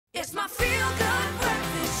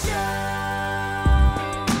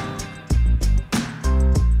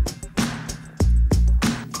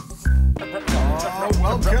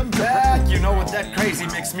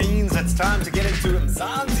this means it's time to get into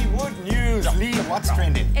Mzansi Wood news. Lee, what's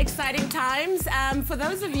trending? Exciting times. For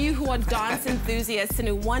those of you who are dance enthusiasts and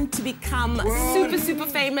who want to become super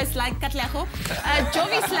famous like Katlego,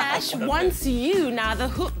 Jovislash wants you. Now,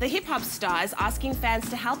 the hip-hop star is asking fans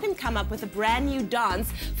to help him come up with a brand new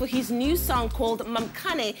dance for his new song called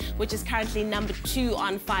Mamkane, which is currently #2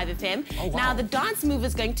 on 5FM. Oh, wow. Now, the dance move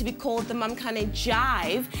is going to be called the Mamkane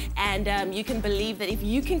Jive, and you can believe that if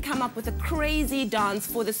you can come up with a crazy dance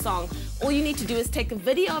for the song, all you need to do is take a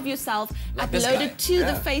video of yourself, like upload it to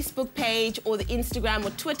the Facebook page or the Instagram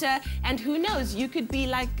or Twitter, and who knows, you could be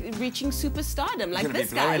like reaching superstardom like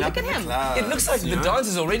this guy. Look at him. It looks like the dance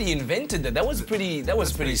is already invented. That was pretty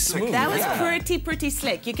smooth. That was pretty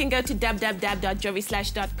slick. You can go to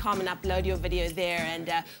www.jovislash.com and upload your video there,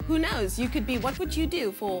 and who knows, you could be, what would you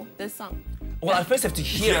do for this song? Well, I first have to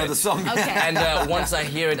hear the song. Okay. And once I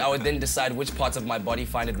hear it, I would then decide which parts of my body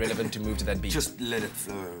find it relevant to move to that beat. Just let it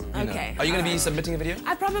flow. Okay. Are you going to be submitting a video?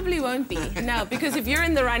 I probably won't be, no, because if you're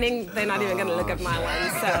in the running, they're not even going to look at my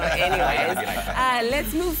one. So anyways,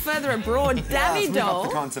 let's move further abroad. Davido. Let's move up the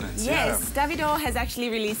continent. Yes, Davido has actually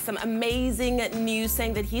released some amazing news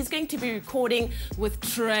saying that he's going to be recording with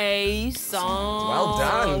Trey Songz. Well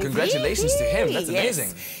done. Congratulations to him. That's amazing.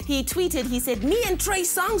 Yes. He tweeted, he said, "Me and Trey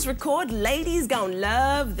Songz record. Ladies gonna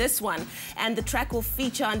love this one." And the track will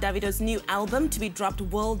feature on Davido's new album to be dropped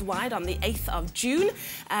worldwide on the 8th of June.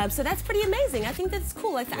 So that's pretty amazing. I think that's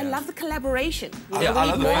cool. I love the collaboration. I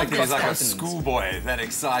love the fact that he's like a schoolboy that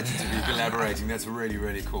excited to be collaborating. That's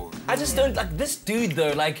really cool. I just don't like this dude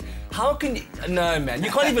though. Like, how can you? No, man.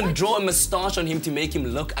 You can't even draw a moustache on him to make him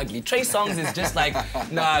look ugly. Trey Songz is just like,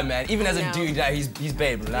 nah, man. Even as a dude, he's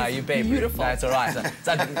babe. Nah, you babe. Beautiful. Nah, it's alright. It's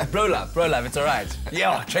like, bro love, it's alright.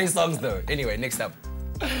 Yeah, Trey Songz though. Anyway, next up.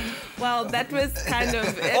 Well, that was kind of...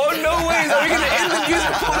 Oh, no ways! Are we going to end the news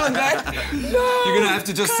report on that? No! You're going to have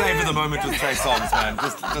to just savor the moment with Trey Songz, man.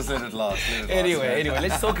 Just let it last. Anyway,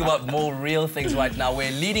 let's talk about more real things right now,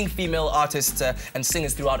 where leading female artists and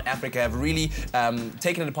singers throughout Africa have really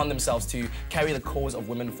taken it upon themselves to carry the cause of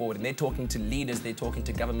women forward. And they're talking to leaders, they're talking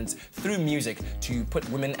to governments through music to put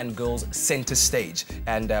women and girls center stage.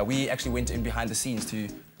 And we actually went in behind the scenes to...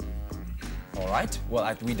 All right.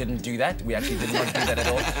 Well, we didn't do that. We actually did not do that at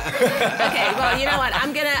all. Okay, well, you know what?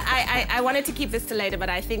 I wanted to keep this to later, but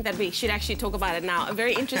I think that we should actually talk about it now. A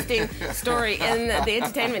very interesting story in the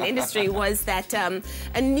entertainment industry was that a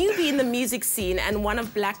newbie in the music scene and one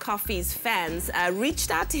of Black Coffee's fans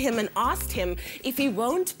reached out to him and asked him if he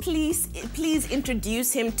won't please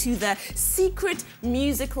introduce him to the secret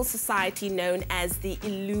musical society known as the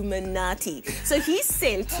Illuminati. So he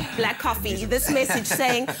sent Black Coffee this message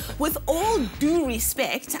saying, "With all due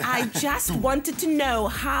respect, I just wanted to know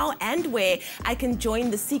how and where I can join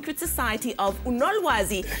the secret society of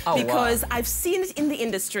Unolwazi because I've seen it in the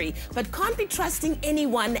industry, but can't be trusting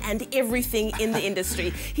anyone and everything in the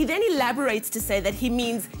industry." He then elaborates to say that he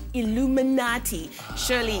means Illuminati.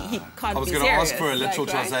 Surely he can't be serious. I was going to ask for a literal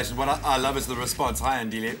translation. What I love is the response. "Hi,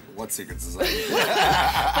 Andile, what secret society?"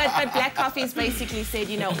 but Black Coffee's basically said,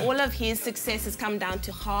 you know, all of his success has come down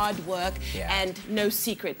to hard work and no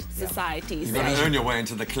secret society. You've got to earn your way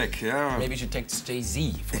into the clique, yeah. Maybe you should take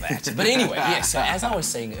Jay-Z for that. But anyway, yes, so as I was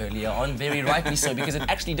saying earlier on, very rightly so, because it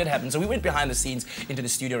actually did happen. So we went behind the scenes into the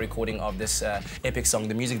studio recording of this epic song,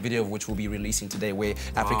 the music video of which we'll be releasing today, where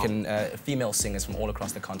African female singers from all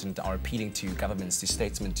across the continent are appealing to governments, to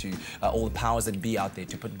statesmen, to all the powers that be out there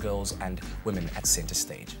to put girls and women at center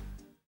stage.